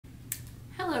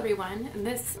Hello everyone,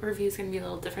 this review is going to be a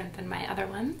little different than my other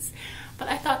ones, but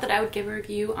I thought that I would give a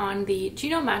review on the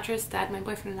Juno mattress that my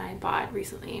boyfriend and I bought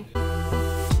recently.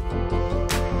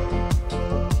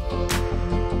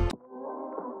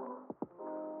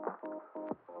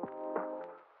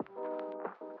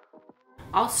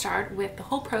 I'll start with the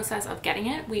whole process of getting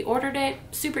it. We ordered it,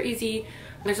 super easy.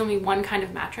 There's only one kind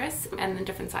of mattress and then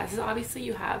different sizes. Obviously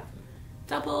you have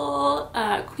double,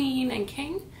 queen, and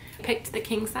king. Picked the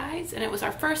king size and it was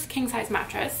our first king size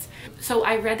mattress. So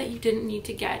I read that you didn't need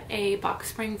to get a box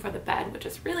spring for the bed, which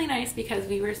is really nice because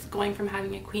we were going from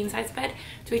having a queen size bed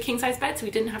to a king size bed, so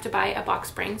we didn't have to buy a box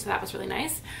spring, so that was really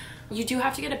nice. You do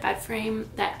have to get a bed frame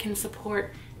that can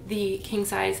support the king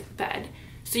size bed.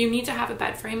 So you need to have a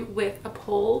bed frame with a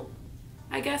pole,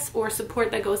 I guess, or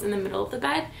support that goes in the middle of the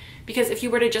bed, because if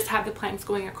you were to just have the planks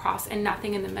going across and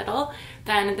nothing in the middle,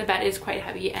 then the bed is quite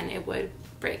heavy and it would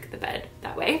break the bed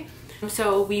that way.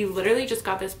 So we literally just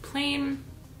got this plain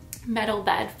metal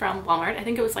bed from Walmart. I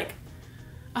think it was like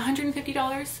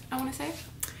 $150, I want to say.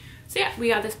 So yeah, we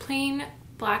got this plain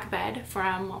black bed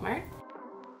from Walmart.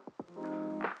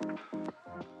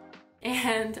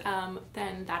 And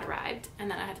then that arrived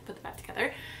and then I had to put the bed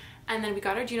together. And then we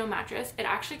got our Juno mattress. It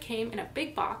actually came in a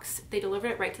big box. They delivered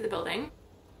it right to the building.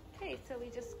 Okay, so we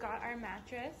just got our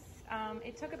mattress.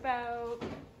 It took about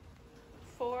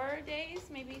 4 days,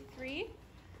 maybe 3,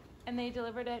 and they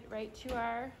delivered it right to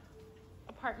our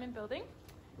apartment building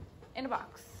in a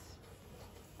box.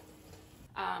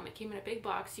 It came in a big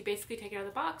box. You basically take it out of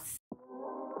the box.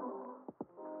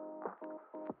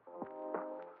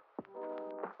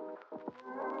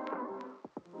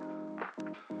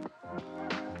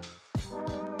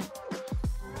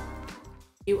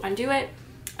 You undo it,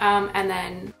 and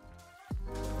then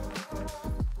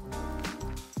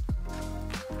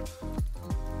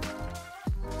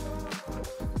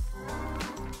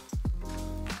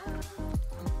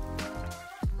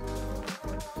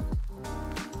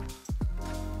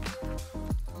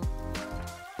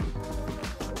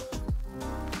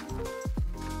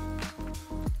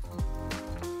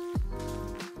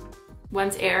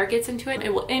once air gets into it,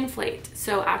 it will inflate.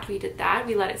 So after we did that,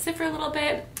 we let it sit for a little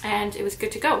bit and it was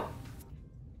good to go.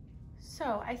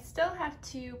 So I still have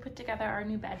to put together our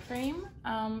new bed frame,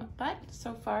 but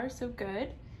so far so good.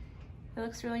 It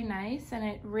looks really nice and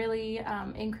it really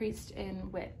increased in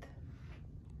width.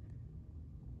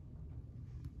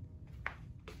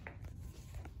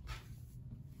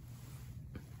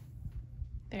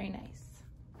 Very nice.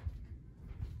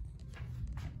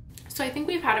 So I think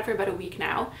we've had it for about a week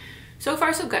now. So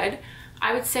far so good.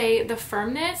 I would say the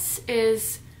firmness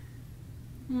is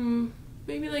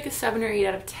maybe like a 7 or 8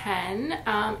 out of 10.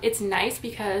 It's nice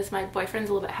because my boyfriend's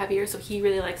a little bit heavier, so he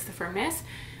really likes the firmness.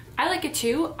 I like it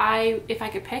too. If I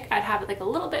could pick, I'd have it like a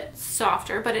little bit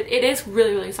softer, but it is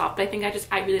really, really soft. But I think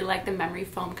I really like the memory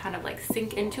foam kind of like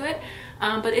sink into it.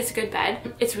 But it's a good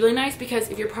bed. It's really nice because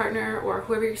if your partner or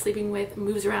whoever you're sleeping with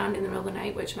moves around in the middle of the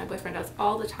night, which my boyfriend does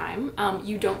all the time,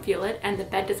 you don't feel it and the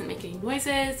bed doesn't make any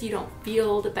noises. You don't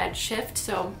feel the bed shift.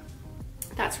 So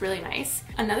that's really nice.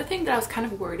 Another thing that I was kind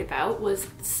of worried about was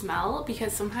the smell,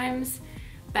 because sometimes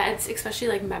beds, especially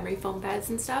like memory foam beds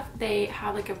and stuff, they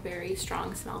have like a very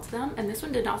strong smell to them, and this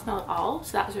one did not smell at all,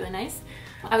 so that was really nice.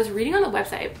 I was reading on the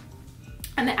website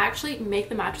and they actually make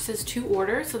the mattresses to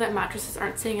order so that mattresses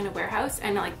aren't sitting in a warehouse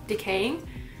and like decaying.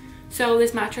 So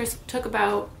this mattress took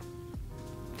about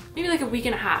maybe like a week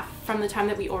and a half from the time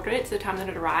that we ordered it to the time that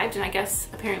it arrived, and I guess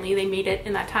apparently they made it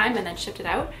in that time and then shipped it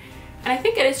out. And I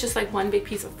think it is just like one big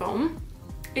piece of foam.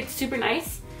 It's super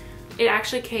nice. It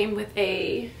actually came with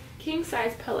a king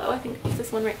size pillow. I think it's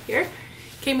this one right here.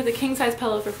 Came with a king size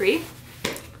pillow for free.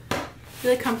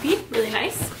 Really comfy, really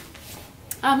nice.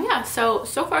 Yeah, so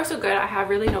far so good. I have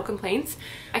really no complaints.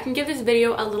 I can give this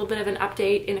video a little bit of an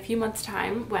update in a few months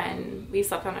time when we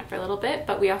slept on it for a little bit,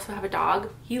 but we also have a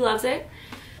dog. He loves it.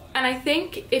 And I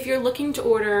think if you're looking to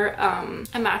order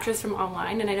a mattress from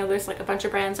online, and I know there's like a bunch of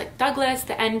brands like Douglas,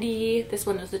 the Endy, this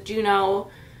one is the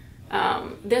Juno.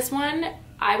 This one,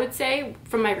 I would say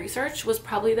from my research, was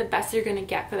probably the best you're gonna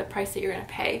get for the price that you're gonna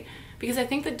pay, because I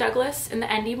think the Douglas and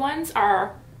the Endy ones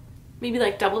are maybe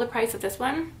like double the price of this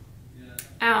one.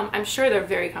 I'm sure they're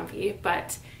very comfy,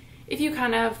 but if you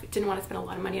kind of didn't want to spend a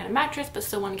lot of money on a mattress but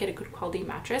still want to get a good quality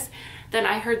mattress, then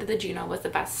I heard that the Juno was the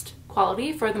best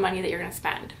quality for the money that you're gonna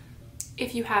spend.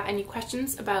 If you have any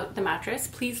questions about the mattress,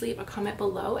 please leave a comment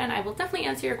below and I will definitely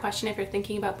answer your question if you're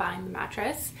thinking about buying the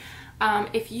mattress.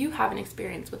 If you have an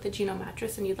experience with the Juno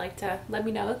mattress and you'd like to let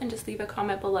me know, then just leave a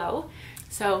comment below.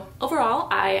 So overall,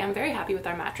 I am very happy with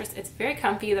our mattress. It's very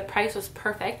comfy, the price was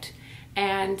perfect,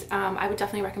 and I would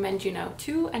definitely recommend Juno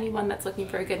to anyone that's looking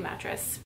for a good mattress.